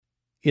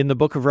In the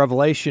book of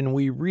Revelation,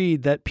 we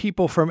read that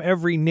people from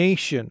every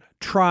nation,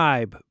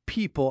 tribe,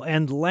 people,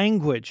 and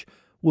language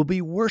will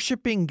be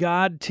worshiping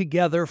God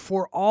together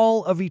for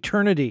all of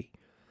eternity.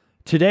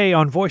 Today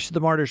on Voice of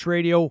the Martyrs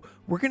Radio,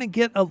 we're going to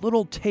get a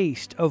little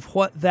taste of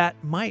what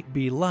that might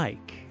be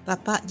like.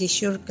 Bapa di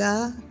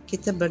syurga,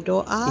 kita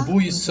berdoa.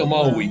 أبوي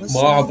السماوي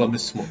ما أعظم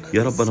اسمك.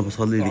 يا رب أنا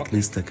بصلي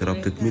لكنيستك يا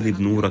رب تتملي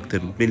بنورك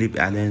تتملي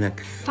بإعلانك.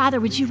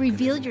 Father, would you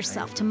reveal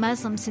yourself to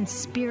Muslims in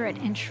spirit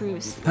and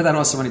truth? پدر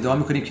آسمانی دعا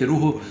می‌کنیم که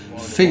روح و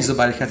فیض و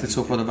برکت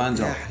تو خدا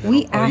بنجام.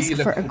 We ask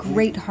for a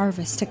great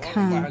harvest to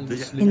come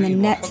in the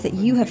nets that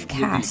you have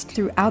cast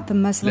throughout the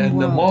Muslim لأن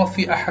ما world.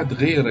 في أحد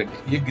غيرك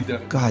يقدر.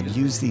 God,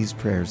 use these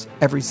prayers,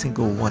 every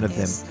single one of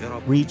them.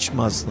 Reach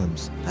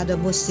Muslims. Pada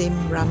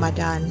musim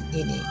Ramadan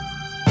ini.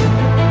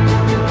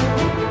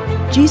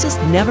 Jesus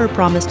never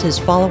promised his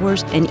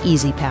followers an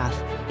easy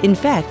path. In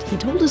fact, he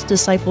told his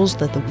disciples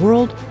that the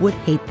world would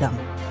hate them.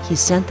 He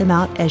sent them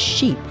out as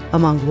sheep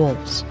among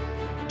wolves.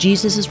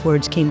 Jesus'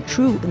 words came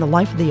true in the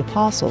life of the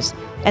apostles,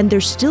 and they're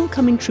still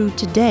coming true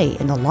today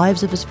in the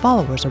lives of his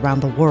followers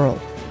around the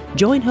world.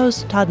 Join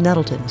host Todd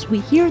Nettleton as we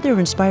hear their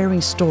inspiring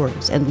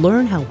stories and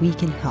learn how we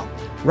can help.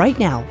 Right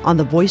now on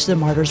the Voice of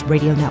the Martyrs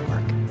Radio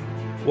Network.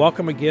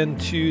 Welcome again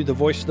to the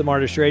Voice of the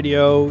Martyrs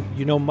Radio.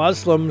 You know,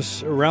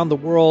 Muslims around the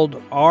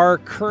world are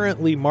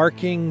currently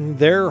marking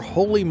their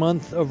holy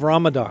month of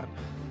Ramadan.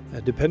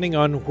 Depending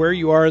on where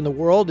you are in the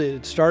world,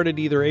 it started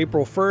either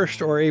April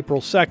 1st or April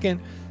 2nd.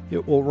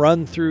 It will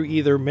run through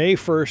either May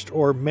 1st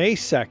or May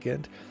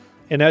 2nd.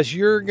 And as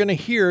you're going to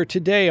hear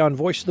today on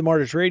Voice of the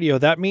Martyrs Radio,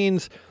 that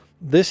means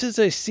this is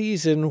a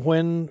season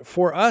when,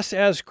 for us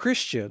as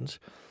Christians,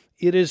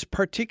 it is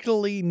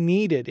particularly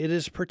needed. It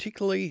is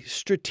particularly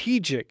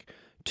strategic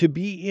to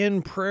be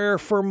in prayer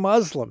for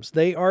Muslims.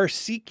 They are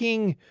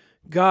seeking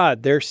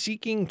God. They're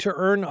seeking to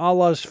earn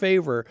Allah's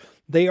favor.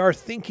 They are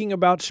thinking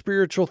about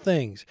spiritual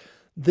things.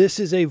 This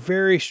is a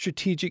very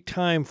strategic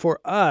time for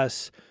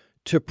us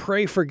to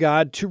pray for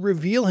God to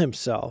reveal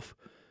himself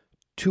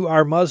to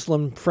our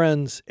Muslim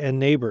friends and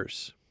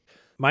neighbors.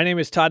 My name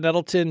is Todd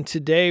Nettleton.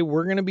 Today,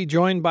 we're going to be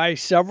joined by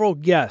several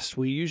guests.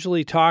 We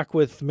usually talk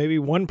with maybe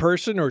one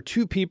person or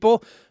two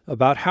people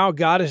about how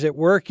God is at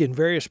work in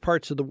various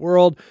parts of the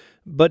world.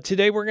 But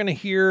today we're going to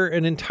hear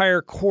an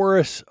entire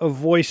chorus of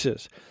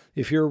voices.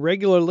 If you're a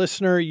regular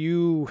listener,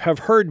 you have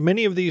heard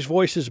many of these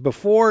voices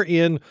before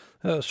in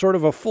sort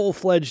of a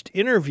full-fledged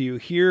interview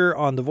here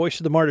on the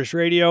Voice of the Martyrs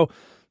Radio.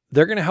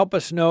 They're going to help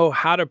us know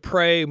how to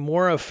pray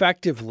more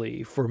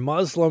effectively for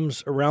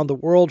Muslims around the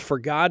world, for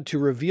God to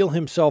reveal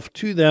himself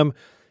to them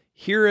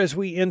here as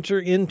we enter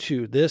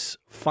into this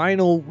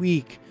final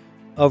week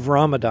of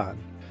Ramadan.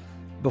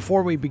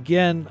 Before we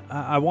begin,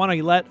 I want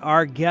to let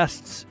our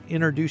guests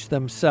introduce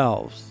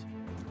themselves.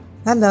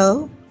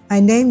 Hello,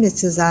 my name is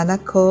Susanna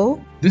Ko.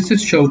 This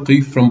is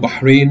Shawqi from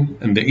Bahrain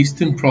and the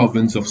eastern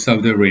province of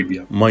Saudi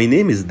Arabia. My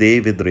name is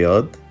David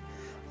Riyad.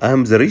 I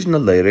am the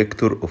Regional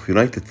Director of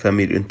United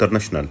Family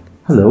International.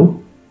 Hello,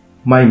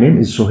 my name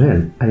is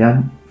Sohail. I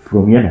am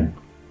from Yemen.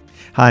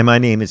 Hi, my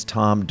name is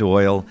Tom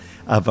Doyle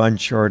of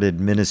Uncharted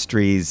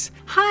Ministries.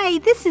 Hi,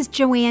 this is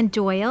Joanne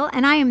Doyle,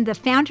 and I am the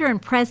founder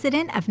and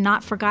president of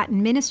Not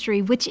Forgotten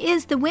Ministry, which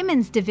is the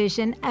women's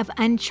division of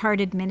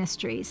Uncharted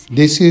Ministries.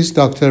 This is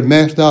Dr.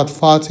 Mehrdad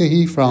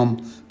Fatehi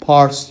from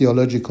Pars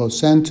Theological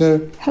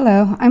Center.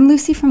 Hello, I'm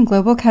Lucy from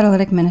Global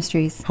Catalytic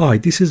Ministries. Hi,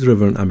 this is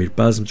Reverend Amir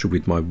Bazmju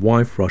with my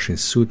wife, Roshan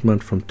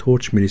Sudman from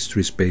Torch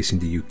Ministries based in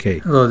the UK.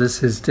 Hello,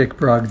 this is Dick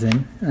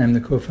Brogdon. I'm the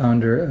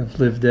co-founder of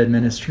Live Dead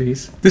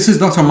Ministries. This is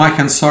Dr. Mike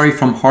Ansari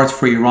from Heart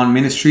for Iran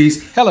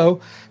Ministries. Hello,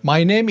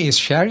 my name is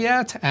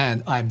Shariat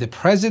and I'm the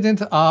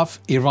president of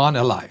Iran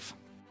Alive.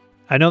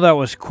 I know that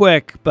was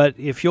quick, but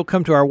if you'll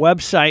come to our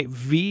website,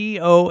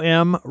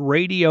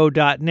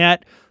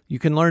 vomradio.net, you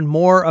can learn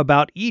more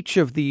about each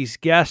of these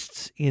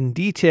guests in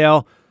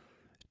detail.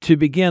 To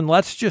begin,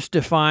 let's just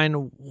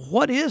define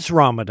what is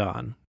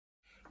Ramadan.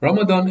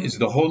 Ramadan is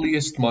the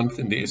holiest month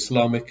in the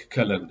Islamic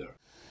calendar.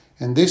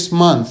 And this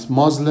month,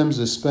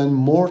 Muslims spend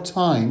more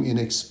time in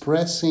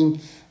expressing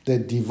their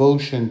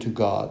devotion to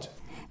God.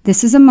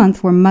 This is a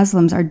month where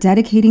Muslims are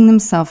dedicating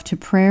themselves to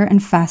prayer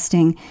and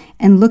fasting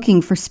and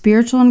looking for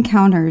spiritual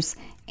encounters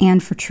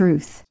and for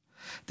truth.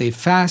 They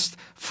fast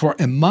for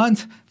a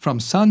month from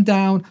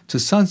sundown to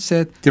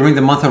sunset. During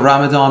the month of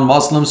Ramadan,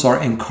 Muslims are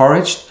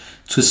encouraged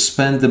to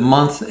spend the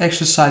month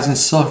exercising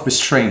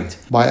self-restraint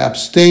by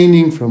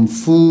abstaining from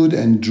food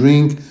and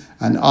drink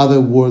and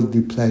other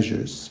worldly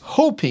pleasures,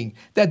 hoping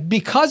that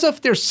because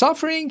of their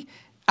suffering,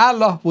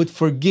 Allah would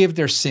forgive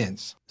their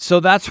sins. So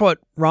that's what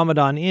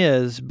Ramadan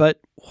is, but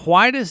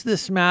why does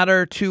this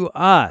matter to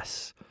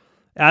us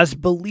as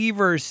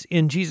believers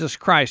in Jesus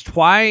Christ?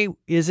 Why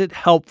is it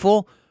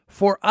helpful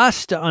for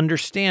us to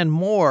understand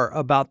more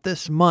about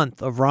this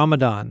month of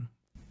Ramadan?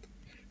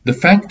 The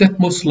fact that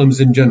Muslims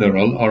in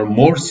general are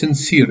more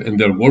sincere in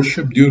their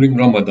worship during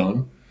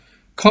Ramadan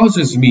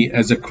causes me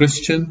as a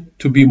Christian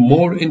to be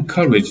more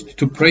encouraged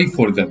to pray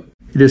for them.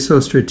 It is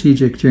so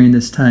strategic during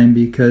this time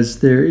because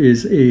there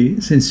is a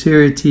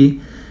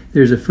sincerity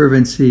There's a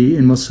fervency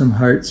in Muslim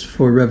hearts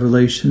for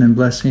revelation and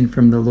blessing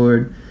from the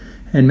Lord,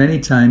 and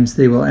many times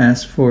they will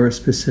ask for a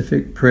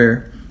specific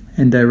prayer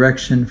and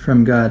direction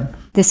from God.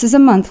 This is a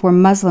month where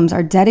Muslims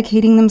are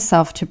dedicating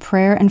themselves to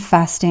prayer and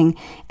fasting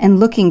and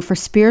looking for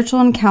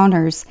spiritual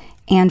encounters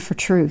and for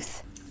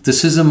truth.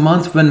 This is a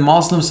month when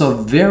Muslims are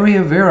very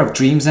aware of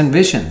dreams and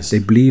visions. They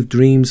believe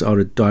dreams are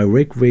a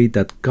direct way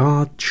that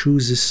God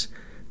chooses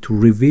to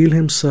reveal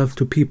himself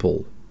to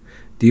people.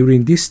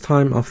 During this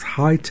time of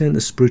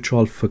heightened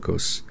spiritual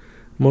focus,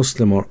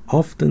 Muslims are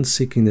often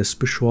seeking a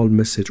spiritual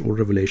message or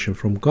revelation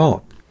from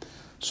God.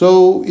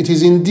 So it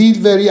is indeed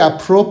very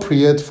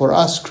appropriate for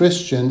us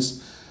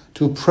Christians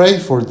to pray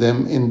for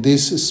them in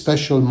this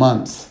special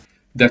month.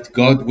 That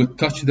God would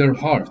touch their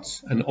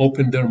hearts and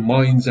open their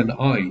minds and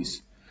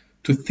eyes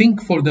to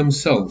think for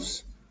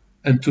themselves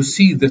and to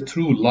see the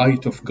true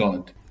light of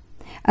God.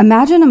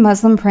 Imagine a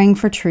Muslim praying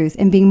for truth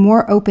and being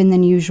more open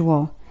than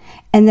usual.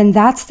 And then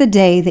that's the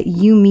day that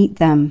you meet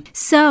them.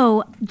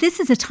 So this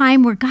is a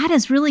time where God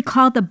has really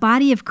called the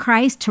body of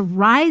Christ to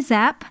rise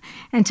up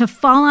and to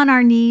fall on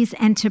our knees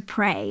and to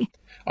pray.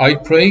 I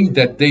pray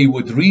that they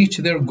would reach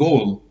their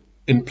goal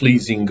in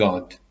pleasing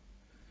God.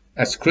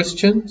 As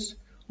Christians,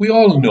 we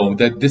all know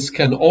that this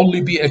can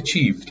only be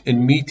achieved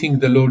in meeting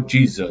the Lord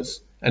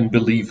Jesus and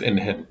believe in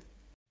Him.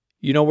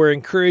 You know, we're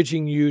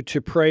encouraging you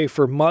to pray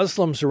for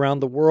Muslims around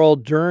the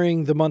world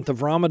during the month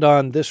of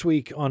Ramadan this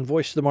week on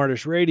Voice of the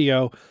Martyrs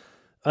Radio.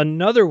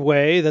 Another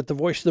way that the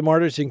Voice of the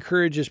Martyrs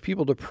encourages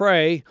people to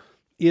pray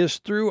is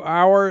through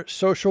our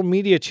social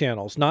media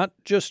channels, not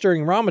just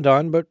during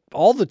Ramadan, but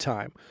all the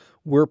time.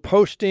 We're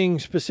posting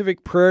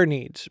specific prayer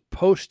needs,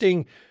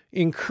 posting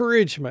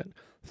encouragement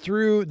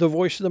through the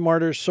Voice of the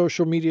Martyrs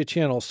social media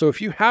channels. So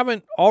if you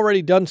haven't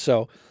already done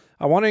so,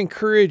 I want to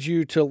encourage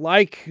you to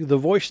like the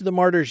Voice of the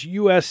Martyrs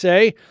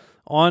USA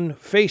on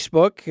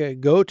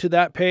Facebook. Go to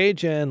that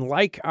page and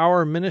like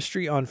our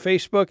ministry on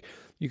Facebook.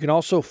 You can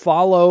also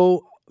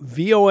follow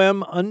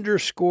VOM_USA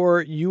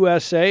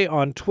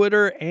on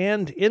Twitter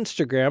and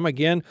Instagram.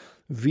 Again,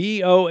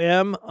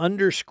 VOM_USA.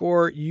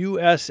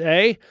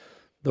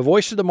 The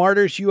Voice of the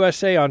Martyrs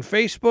USA on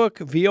Facebook,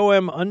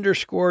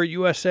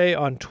 VOM_USA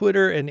on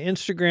Twitter and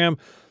Instagram.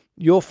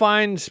 You'll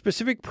find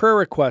specific prayer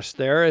requests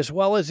there, as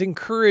well as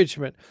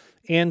encouragement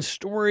and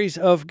stories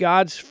of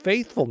God's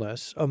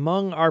faithfulness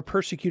among our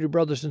persecuted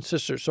brothers and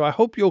sisters. So I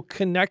hope you'll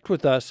connect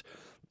with us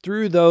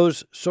through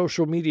those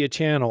social media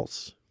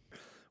channels.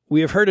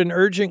 We have heard an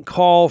urgent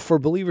call for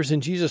believers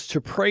in Jesus to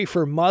pray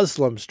for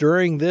Muslims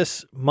during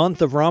this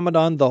month of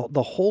Ramadan,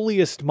 the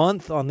holiest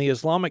month on the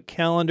Islamic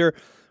calendar.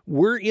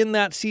 We're in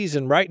that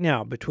season right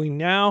now, between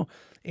now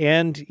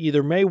and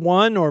either May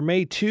 1 or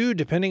May 2,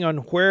 depending on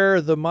where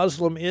the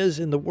Muslim is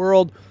in the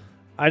world.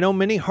 I know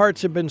many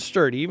hearts have been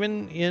stirred,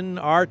 even in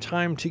our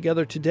time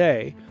together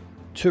today,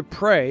 to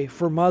pray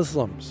for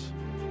Muslims.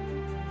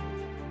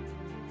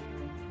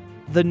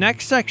 The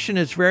next section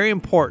is very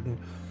important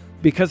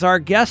because our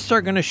guests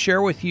are going to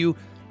share with you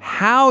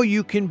how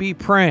you can be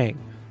praying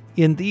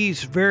in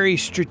these very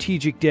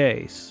strategic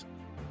days.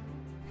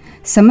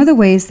 Some of the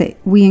ways that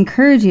we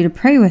encourage you to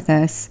pray with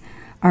us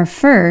are,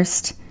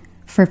 first,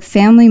 for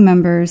family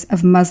members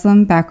of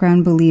Muslim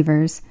background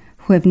believers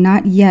who have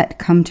not yet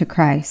come to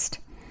Christ.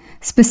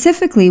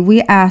 Specifically,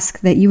 we ask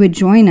that you would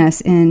join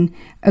us in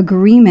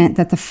agreement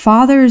that the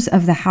fathers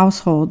of the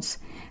households,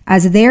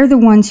 as they're the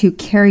ones who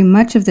carry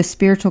much of the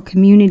spiritual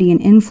community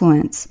and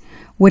influence,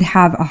 would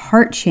have a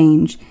heart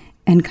change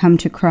and come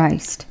to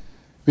Christ.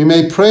 We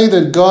may pray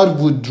that God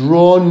would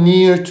draw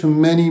near to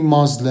many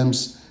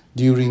Muslims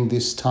during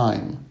this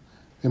time.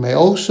 We may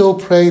also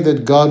pray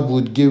that God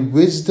would give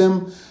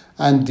wisdom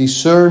and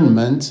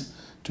discernment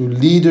to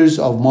leaders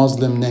of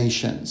Muslim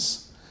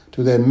nations,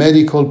 to their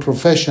medical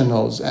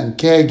professionals and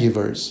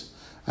caregivers,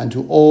 and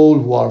to all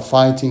who are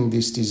fighting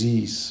this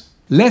disease.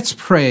 Let's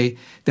pray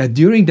that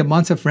during the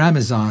month of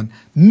Ramadan,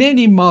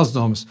 many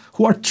Muslims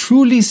who are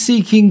truly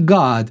seeking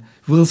God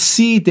will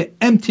see the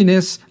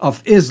emptiness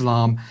of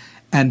Islam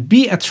and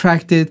be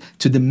attracted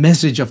to the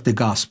message of the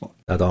gospel.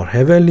 That our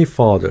Heavenly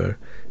Father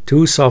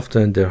to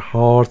soften their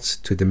hearts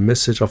to the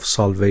message of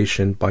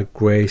salvation by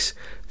grace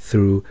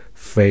through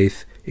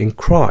faith in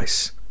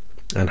Christ,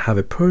 and have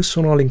a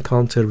personal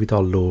encounter with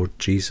our Lord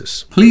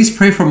Jesus. Please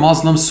pray for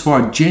Muslims who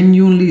are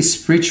genuinely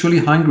spiritually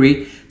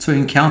hungry to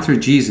encounter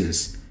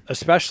Jesus.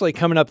 Especially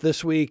coming up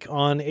this week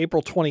on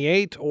April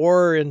 28th,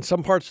 or in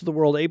some parts of the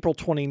world, April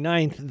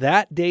 29th.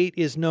 That date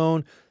is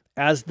known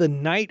as the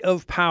Night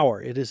of Power.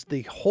 It is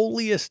the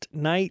holiest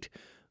night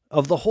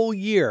of the whole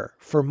year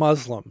for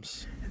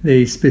Muslims.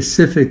 They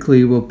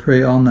specifically will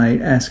pray all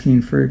night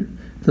asking for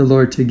the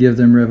Lord to give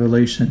them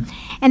revelation.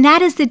 And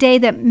that is the day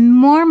that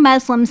more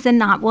Muslims than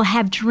not will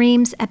have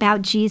dreams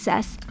about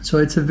Jesus. So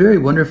it's a very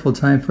wonderful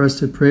time for us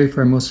to pray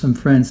for our Muslim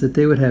friends that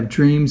they would have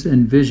dreams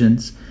and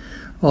visions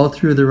all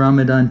through the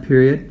Ramadan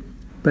period,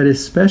 but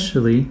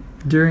especially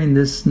during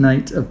this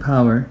night of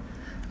power.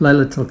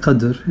 Laylatul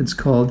Qadr, it's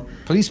called.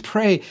 Please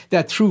pray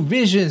that through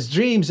visions,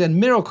 dreams, and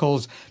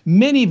miracles,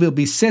 many will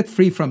be set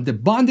free from the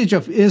bondage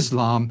of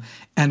Islam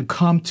and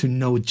come to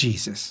know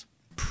Jesus.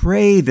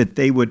 Pray that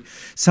they would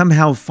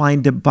somehow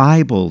find a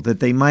Bible, that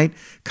they might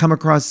come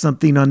across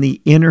something on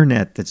the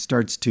internet that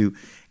starts to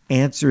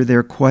answer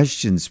their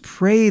questions.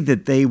 Pray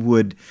that they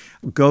would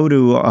go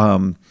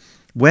to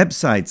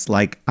websites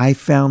like I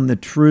Found the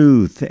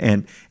Truth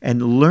and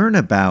learn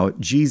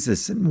about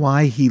Jesus and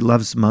why he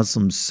loves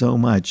Muslims so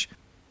much.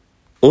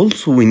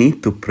 Also, we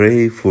need to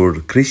pray for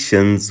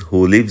Christians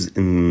who live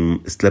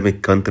in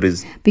Islamic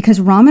countries. Because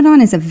Ramadan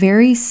is a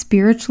very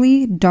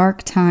spiritually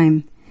dark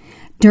time.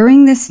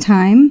 During this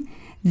time,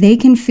 they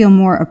can feel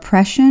more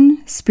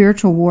oppression,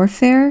 spiritual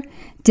warfare,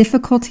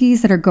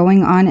 difficulties that are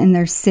going on in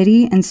their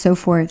city, and so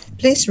forth.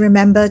 Please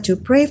remember to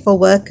pray for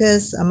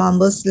workers among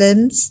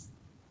Muslims,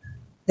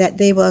 that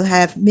they will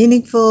have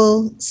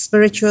meaningful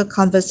spiritual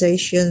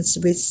conversations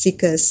with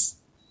seekers,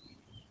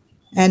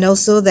 and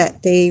also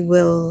that they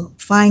will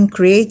find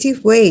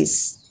creative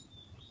ways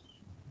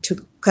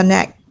to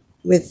connect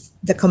with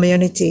the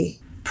community.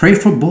 Pray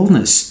for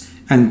boldness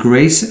and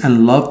grace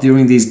and love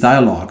during these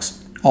dialogues.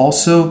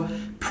 Also,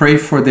 pray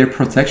for their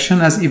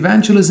protection as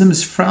evangelism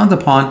is frowned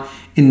upon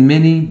in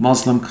many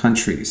Muslim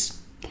countries.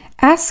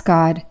 Ask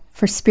God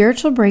for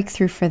spiritual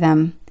breakthrough for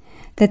them,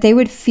 that they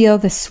would feel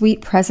the sweet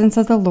presence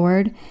of the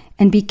Lord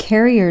and be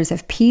carriers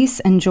of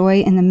peace and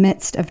joy in the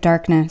midst of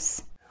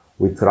darkness.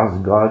 We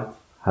trust God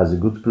has a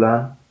good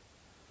plan,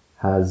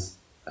 has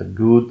a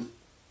good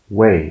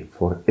way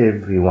for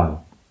everyone.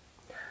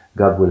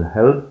 God will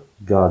help.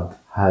 God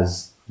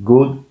has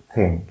good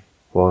thing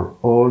for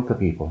all the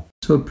people.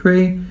 So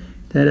pray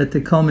that at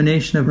the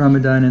culmination of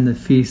Ramadan and the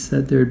feast,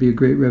 that there would be a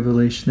great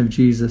revelation of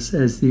Jesus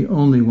as the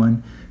only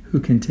one who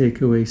can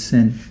take away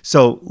sin.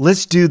 So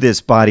let's do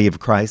this, body of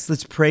Christ.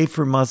 Let's pray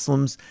for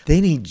Muslims.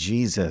 They need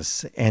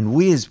Jesus, and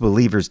we as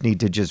believers need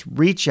to just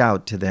reach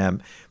out to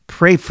them,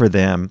 pray for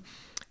them,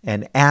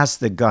 and ask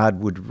that God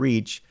would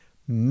reach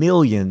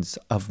millions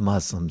of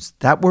Muslims.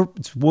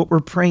 That's what we're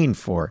praying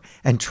for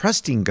and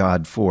trusting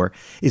God for,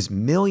 is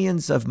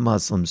millions of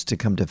Muslims to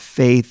come to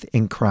faith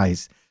in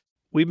Christ.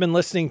 We've been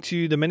listening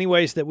to the many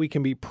ways that we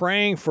can be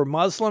praying for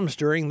Muslims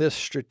during this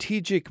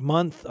strategic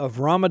month of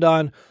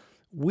Ramadan.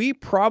 We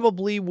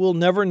probably will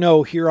never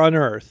know here on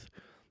earth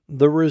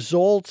the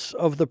results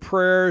of the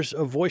prayers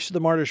of Voice of the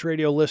Martyrs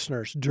Radio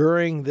listeners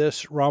during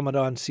this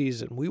Ramadan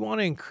season. We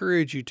want to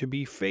encourage you to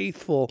be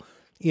faithful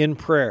in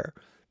prayer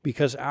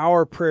because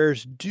our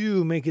prayers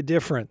do make a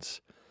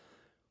difference.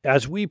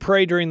 As we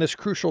pray during this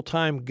crucial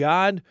time,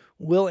 God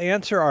will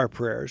answer our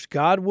prayers.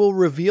 God will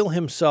reveal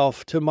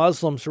himself to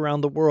Muslims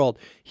around the world.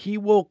 He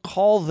will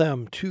call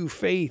them to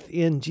faith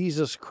in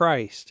Jesus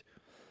Christ.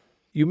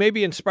 You may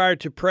be inspired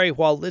to pray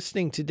while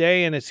listening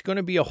today, and it's going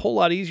to be a whole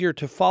lot easier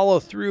to follow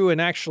through and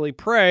actually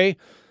pray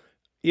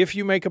if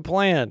you make a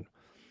plan.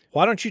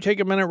 Why don't you take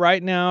a minute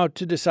right now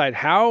to decide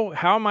how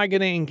am I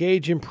going to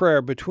engage in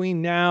prayer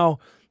between now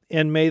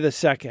and May the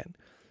 2nd?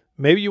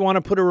 Maybe you want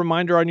to put a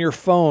reminder on your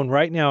phone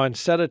right now and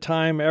set a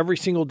time every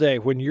single day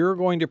when you're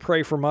going to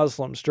pray for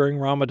Muslims during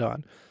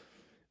Ramadan.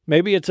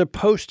 Maybe it's a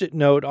Post-it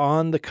note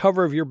on the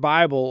cover of your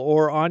Bible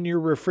or on your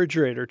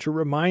refrigerator to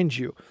remind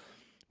you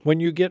when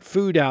you get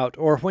food out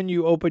or when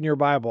you open your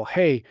Bible,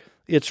 hey,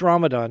 it's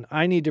Ramadan,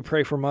 I need to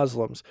pray for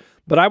Muslims.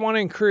 But I want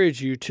to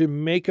encourage you to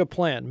make a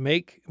plan,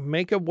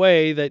 make a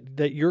way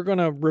that you're going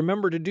to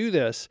remember to do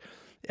this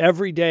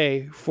every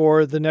day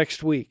for the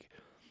next week.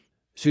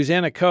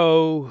 Susanna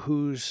Coe,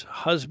 whose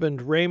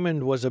husband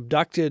Raymond was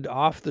abducted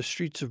off the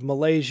streets of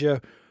Malaysia,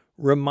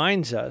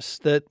 reminds us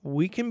that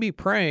we can be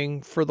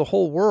praying for the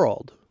whole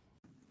world.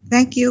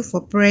 Thank you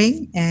for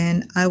praying,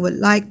 and I would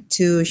like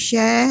to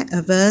share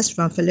a verse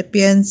from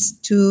Philippians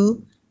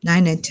 2,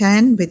 9 and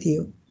 10 with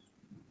you.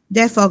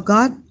 Therefore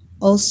God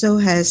also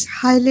has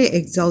highly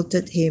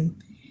exalted him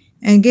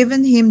and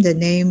given him the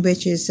name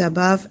which is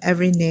above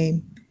every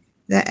name,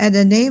 that at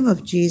the name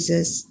of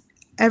Jesus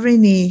every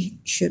knee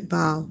should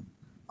bow,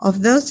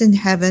 of those in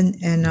heaven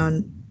and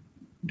on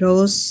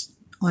those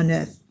on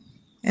earth,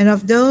 and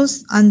of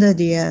those under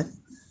the earth,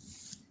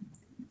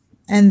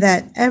 and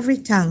that every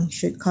tongue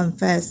should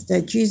confess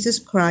that Jesus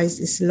Christ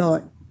is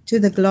Lord, to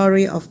the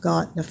glory of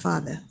God the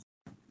Father.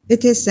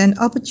 It is an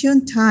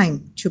opportune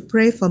time to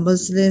pray for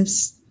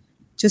Muslims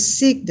to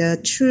seek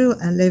the true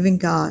and living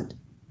God,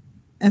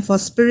 and for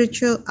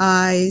spiritual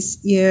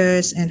eyes,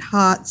 ears, and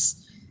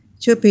hearts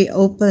to be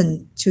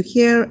open to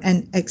hear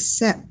and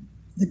accept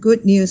the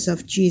good news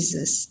of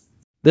Jesus.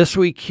 This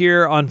week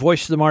here on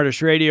Voice of the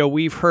Martyrs Radio,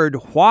 we've heard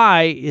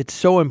why it's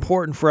so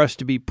important for us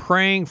to be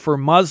praying for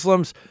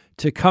Muslims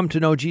to come to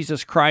know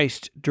Jesus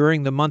Christ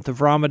during the month of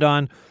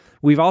Ramadan.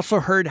 We've also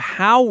heard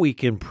how we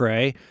can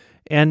pray,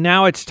 and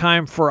now it's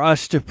time for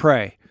us to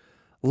pray.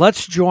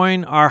 Let's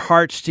join our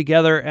hearts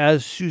together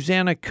as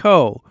Susanna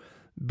Coe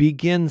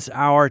begins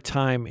our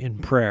time in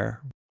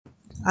prayer.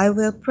 I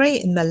will pray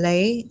in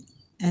Malay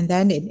and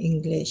then in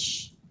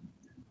English.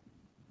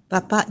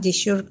 Bapa di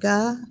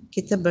syurga,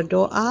 kita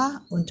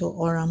berdoa untuk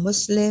orang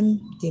Muslim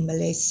di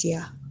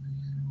Malaysia.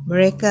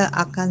 mereka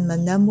akan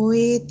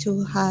menemui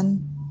Tuhan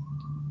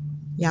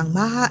yang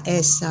Maha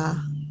Esa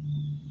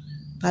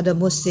pada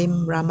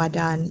musim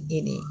Ramadan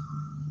ini.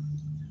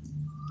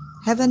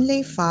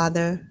 Heavenly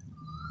Father,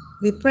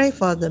 we pray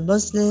for the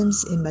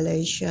Muslims in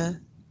Malaysia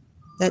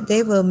that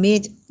they will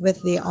meet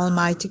with the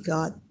Almighty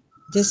God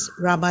this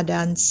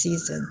Ramadan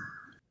season.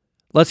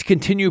 Let's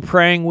continue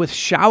praying with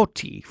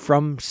Shouty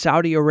from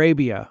Saudi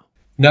Arabia.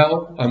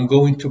 Now I'm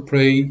going to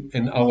pray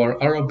in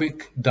our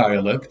Arabic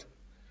dialect,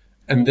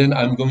 and then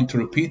I'm going to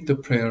repeat the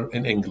prayer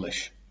in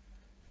English.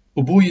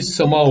 أبوي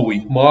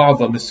السماوي ما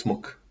أعظم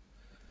اسمك،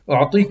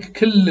 أعطيك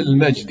كل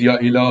المجد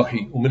يا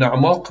إلهي، ومن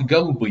أعماق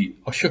قلبي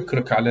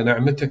أشكرك على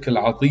نعمتك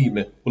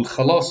العظيمة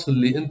والخلاص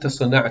اللي أنت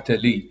صنعته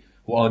لي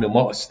وأنا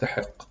ما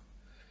أستحق.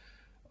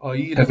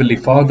 Heavenly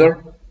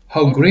Father,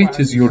 how great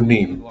is your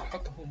name.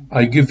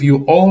 I give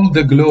you all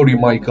the glory,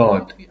 my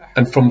God,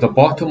 and from the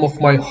bottom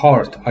of my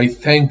heart I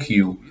thank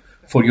you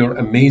for your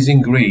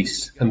amazing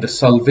grace and the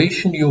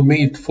salvation you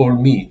made for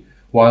me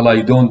while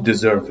I don't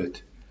deserve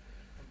it.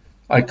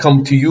 I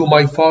come to you,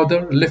 my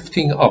Father,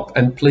 lifting up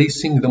and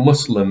placing the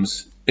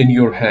Muslims in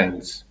your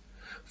hands,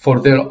 for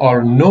there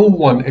are no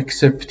one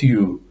except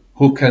you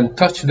who can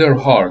touch their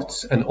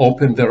hearts and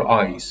open their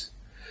eyes,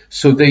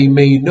 so they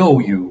may know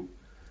you,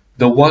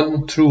 the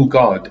one true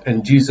God,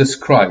 and Jesus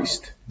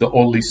Christ, the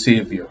only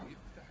Savior.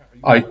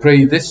 I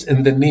pray this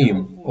in the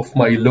name of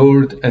my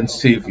Lord and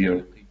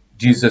Savior,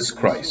 Jesus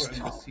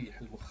Christ.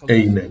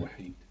 Amen.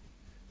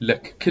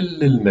 لك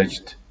كل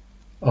المجد.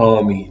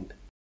 آمين.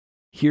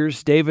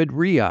 Here's David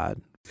Riyad.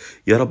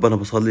 يا رب أنا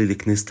بصلي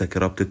لكنيستك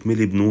يا رب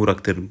تتملي بنورك،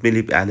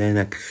 تتملي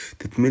بإعلانك،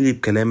 تتملي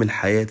بكلام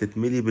الحياة،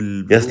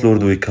 تتملي Yes,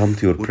 Lord, we come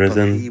to your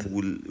presence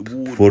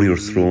before your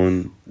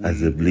throne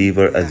as a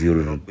believer, as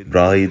your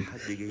bride.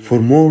 For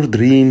more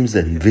dreams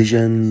and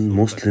vision,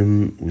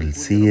 Muslim will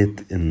see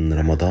it in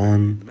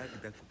Ramadan.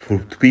 For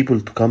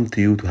people to come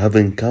to you, to have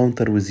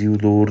encounter with you,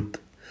 Lord.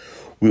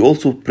 We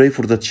also pray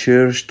for the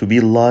church to be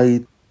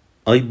light.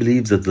 I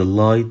believe that the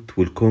light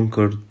will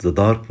conquer the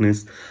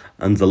darkness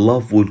and the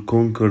love will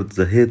conquer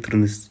the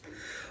hatredness.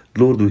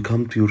 Lord, we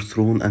come to your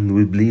throne and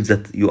we believe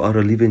that you are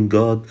a living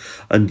God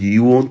and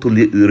you want to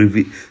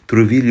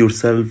reveal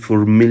yourself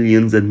for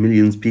millions and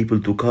millions of people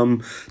to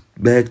come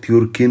back to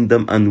your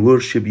kingdom and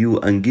worship you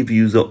and give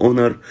you the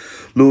honor.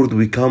 Lord,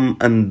 we come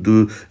and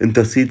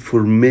intercede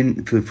for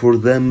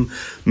them.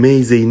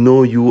 May they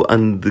know you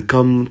and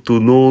come to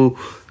know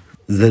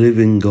the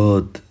living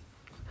God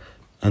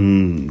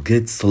and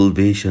get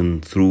salvation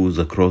through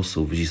the cross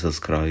of Jesus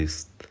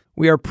Christ.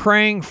 We are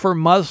praying for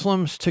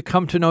Muslims to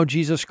come to know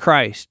Jesus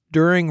Christ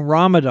during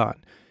Ramadan.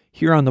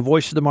 Here on the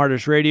Voice of the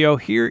Martyrs Radio,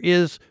 here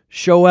is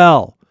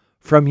Shoel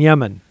from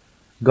Yemen.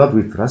 God,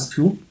 we trust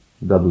you.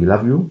 God, we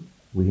love you.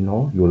 We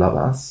know you love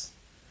us.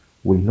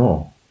 We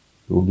know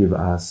you give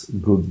us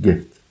good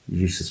gift,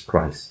 Jesus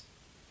Christ.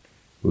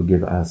 You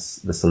give us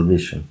the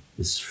salvation.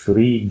 It's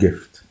free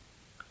gift.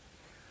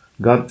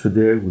 God,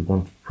 today we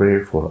want to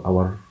pray for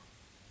our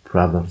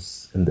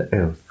brothers in the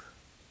earth,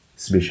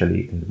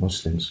 especially in the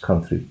Muslims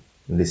country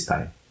in this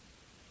time.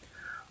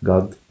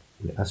 God,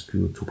 we ask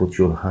you to put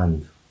your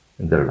hand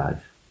in their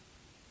life.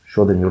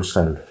 Show them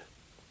yourself.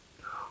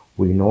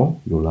 We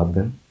know you love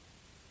them.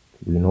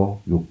 We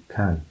know you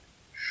can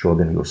show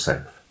them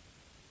yourself.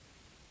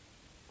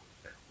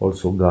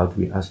 Also, God,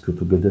 we ask you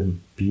to give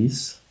them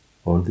peace.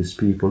 All these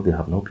people, they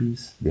have no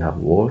peace. They have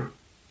war.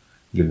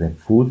 Give them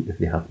food if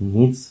they have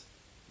needs,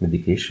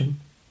 medication.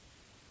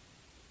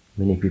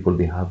 Many people,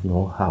 they have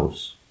no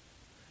house.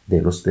 They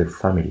lost their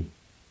family.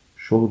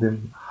 Show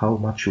them how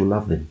much you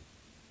love them.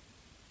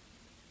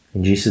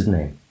 In Jesus'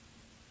 name,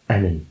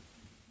 Amen.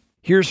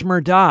 Here's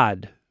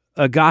Murdad,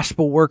 a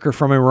gospel worker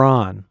from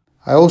Iran.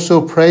 I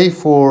also pray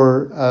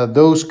for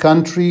those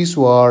countries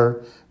who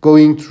are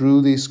going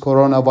through this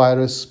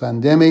coronavirus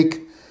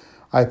pandemic.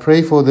 I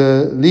pray for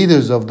the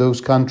leaders of those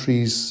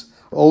countries,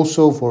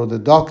 also for the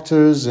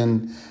doctors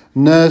and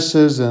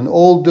nurses and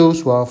all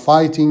those who are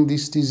fighting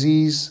this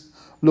disease.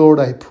 Lord,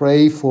 I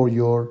pray for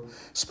your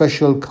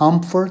special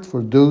comfort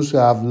for those who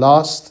have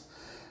lost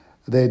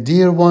their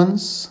dear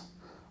ones,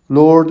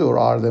 Lord, or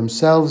are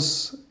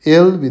themselves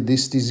ill with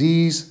this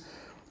disease.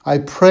 I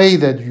pray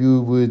that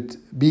you would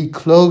be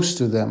close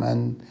to them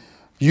and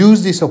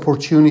use this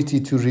opportunity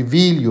to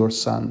reveal your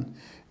Son,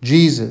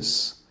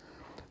 Jesus.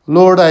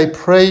 Lord, I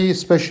pray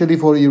especially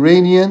for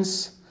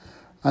Iranians,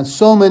 and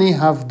so many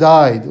have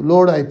died.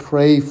 Lord, I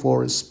pray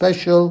for a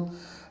special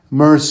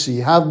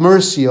mercy. Have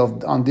mercy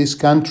on this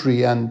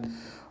country. And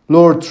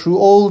Lord, through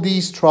all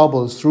these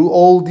troubles, through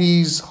all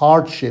these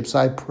hardships,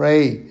 I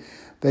pray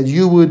that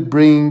you would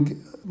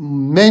bring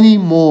many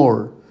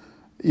more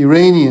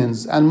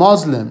Iranians and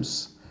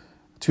Muslims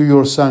to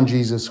your Son,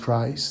 Jesus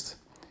Christ.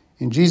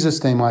 In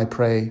Jesus' name I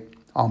pray.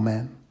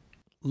 Amen.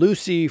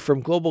 Lucy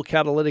from Global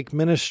Catalytic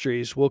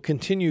Ministries will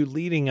continue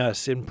leading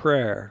us in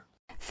prayer.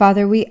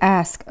 Father, we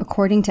ask,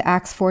 according to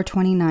Acts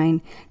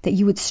 4:29, that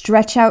you would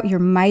stretch out your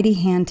mighty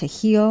hand to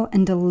heal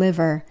and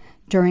deliver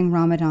during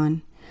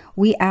Ramadan.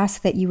 We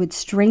ask that you would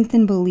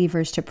strengthen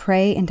believers to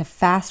pray and to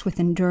fast with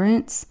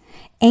endurance,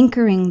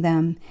 anchoring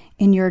them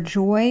in your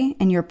joy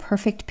and your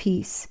perfect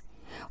peace.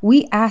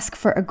 We ask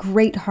for a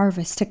great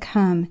harvest to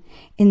come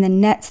in the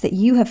nets that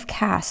you have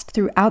cast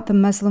throughout the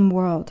Muslim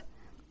world.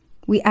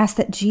 We ask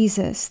that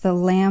Jesus, the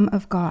Lamb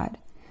of God,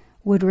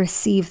 would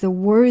receive the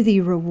worthy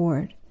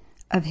reward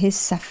of his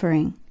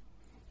suffering.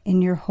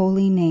 In your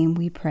holy name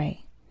we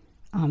pray.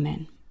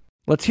 Amen.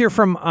 Let's hear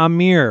from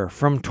Amir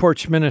from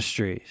Torch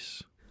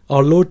Ministries.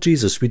 Our Lord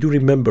Jesus, we do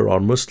remember our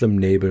Muslim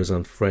neighbors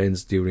and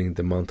friends during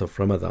the month of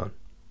Ramadan.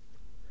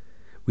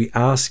 We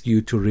ask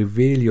you to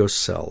reveal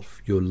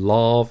yourself, your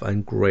love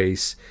and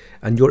grace,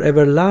 and your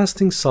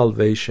everlasting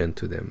salvation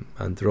to them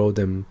and draw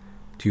them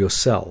to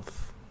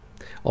yourself.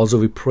 Also,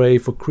 we pray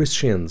for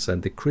Christians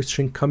and the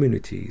Christian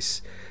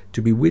communities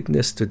to be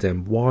witness to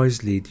them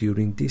wisely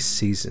during these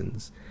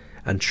seasons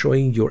and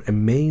showing your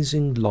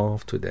amazing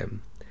love to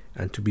them,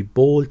 and to be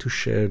bold to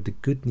share the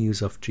good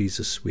news of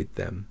Jesus with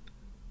them.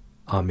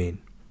 Amen.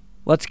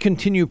 Let's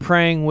continue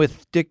praying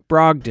with Dick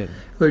Brogdon.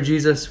 Lord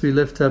Jesus, we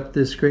lift up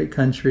this great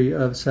country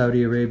of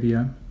Saudi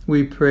Arabia.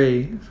 We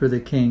pray for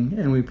the king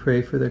and we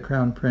pray for the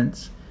crown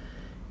prince.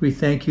 We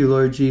thank you,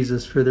 Lord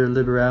Jesus, for their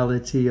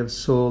liberality of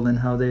soul and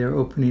how they are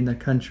opening the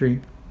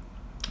country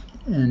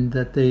and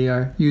that they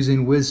are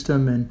using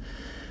wisdom, and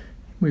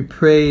we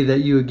pray that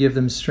you would give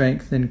them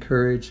strength and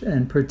courage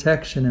and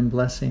protection and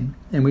blessing.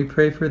 And we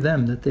pray for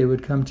them that they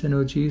would come to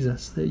know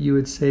Jesus, that you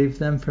would save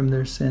them from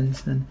their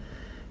sins and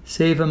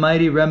save a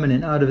mighty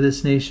remnant out of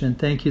this nation.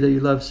 Thank you that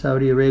you love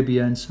Saudi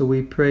Arabia. And so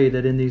we pray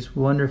that in these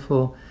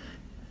wonderful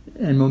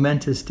and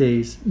momentous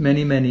days,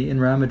 many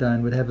in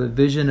Ramadan would have a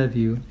vision of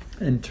you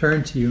and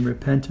turn to you and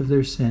repent of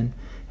their sin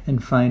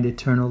and find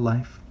eternal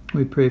life.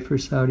 We pray for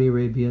Saudi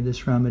Arabia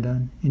this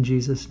Ramadan. In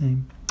Jesus'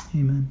 name,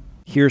 amen.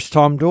 Here's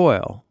Tom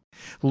Doyle.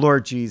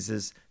 Lord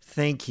Jesus,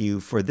 thank you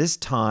for this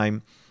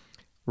time,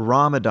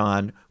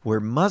 Ramadan, where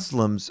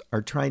Muslims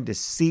are trying to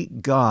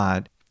seek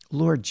God.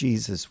 Lord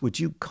Jesus, would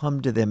you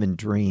come to them in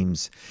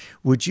dreams?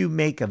 Would you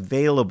make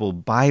available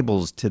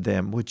Bibles to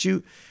them? Would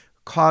you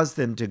cause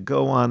them to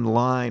go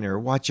online or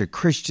watch a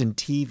Christian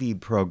TV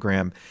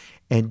program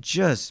and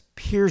just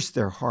pierce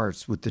their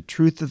hearts with the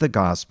truth of the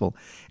gospel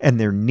and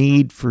their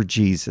need for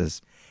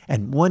Jesus?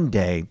 And one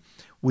day,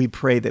 we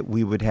pray that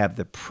we would have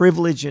the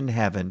privilege in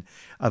heaven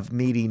of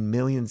meeting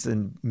millions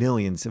and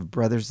millions of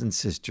brothers and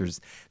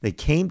sisters that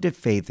came to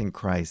faith in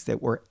Christ,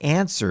 that were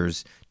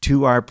answers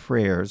to our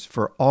prayers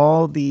for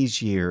all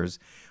these years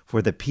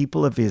for the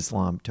people of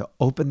Islam to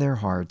open their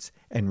hearts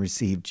and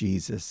receive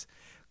Jesus.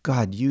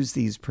 God, use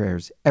these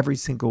prayers, every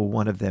single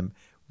one of them.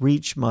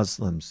 Reach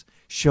Muslims.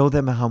 Show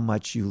them how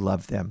much you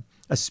love them,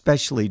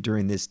 especially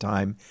during this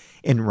time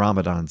in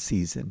Ramadan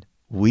season.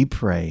 We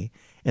pray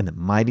in the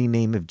mighty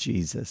name of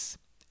Jesus.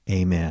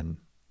 Amen.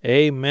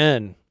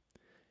 Amen.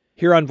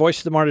 Here on Voice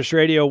of the Martyrs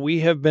Radio,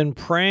 we have been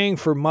praying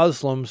for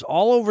Muslims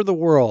all over the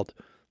world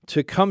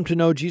to come to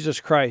know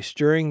Jesus Christ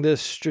during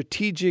this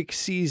strategic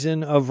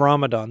season of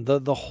Ramadan,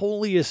 the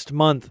holiest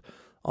month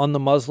on the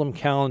Muslim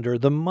calendar,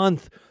 the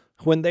month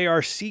when they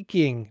are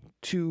seeking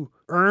to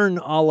earn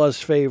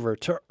Allah's favor,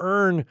 to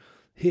earn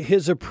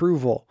his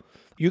approval.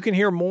 You can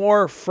hear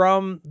more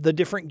from the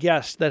different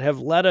guests that have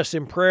led us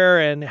in prayer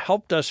and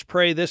helped us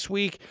pray this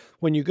week.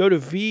 When you go to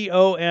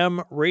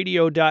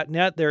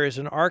vomradio.net, there is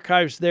an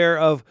archives there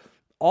of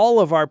all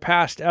of our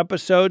past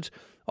episodes.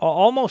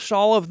 Almost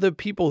all of the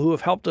people who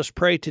have helped us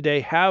pray today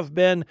have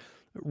been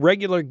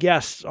regular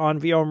guests on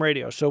VOM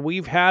Radio. So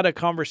we've had a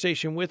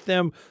conversation with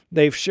them.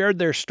 They've shared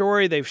their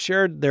story. They've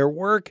shared their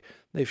work.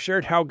 They've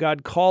shared how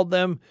God called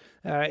them.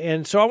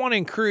 And so I want to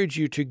encourage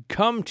you to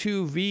come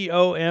to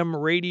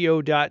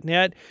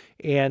vomradio.net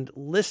and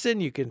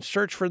listen. You can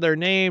search for their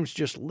names,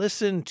 just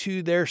listen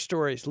to their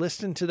stories,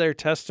 listen to their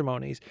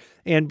testimonies,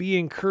 and be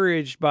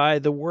encouraged by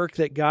the work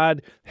that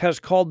God has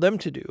called them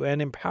to do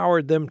and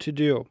empowered them to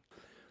do.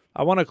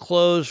 I want to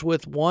close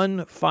with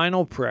one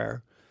final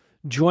prayer.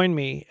 Join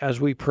me as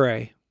we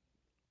pray.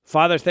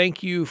 Father,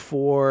 thank you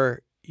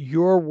for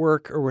your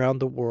work around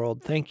the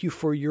world. Thank you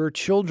for your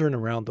children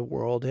around the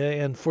world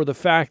and for the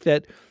fact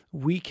that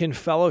we can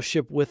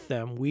fellowship with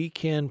them. We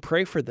can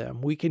pray for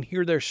them. We can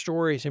hear their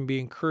stories and be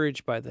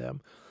encouraged by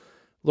them.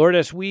 Lord,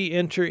 as we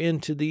enter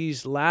into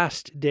these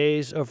last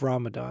days of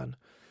Ramadan,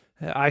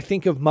 I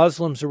think of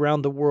Muslims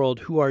around the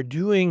world who are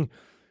doing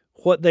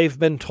what they've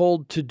been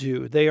told to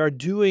do. They are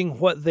doing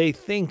what they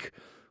think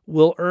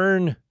will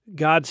earn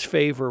God's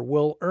favor,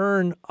 will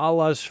earn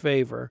Allah's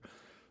favor.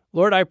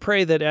 Lord, I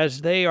pray that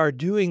as they are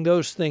doing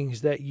those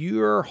things, that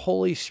your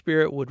Holy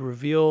Spirit would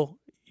reveal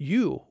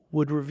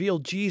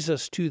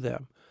Jesus to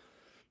them,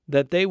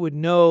 that they would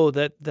know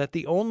that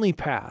the only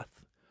path,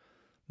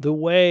 the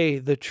way,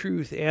 the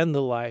truth, and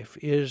the life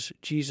is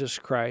Jesus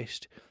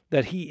Christ,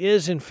 that he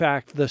is, in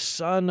fact, the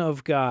Son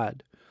of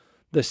God,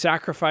 the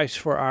sacrifice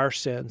for our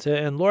sins.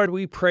 And Lord,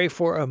 we pray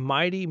for a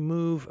mighty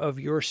move of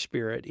your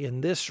Spirit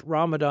in this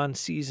Ramadan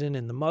season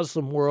in the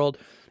Muslim world,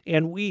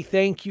 and we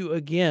thank you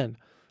again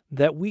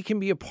that we can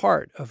be a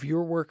part of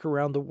your work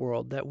around the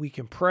world, that we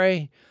can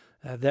pray,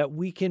 that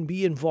we can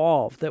be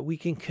involved, that we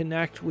can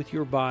connect with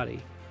your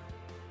body.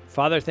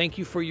 Father, thank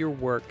you for your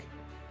work.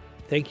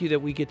 Thank you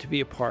that we get to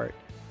be a part.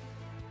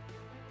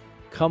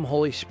 Come,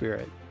 Holy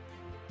Spirit.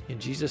 In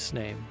Jesus'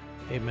 name,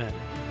 amen.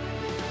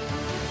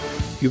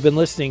 You've been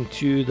listening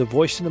to the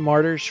Voice of the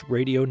Martyrs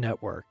Radio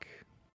Network.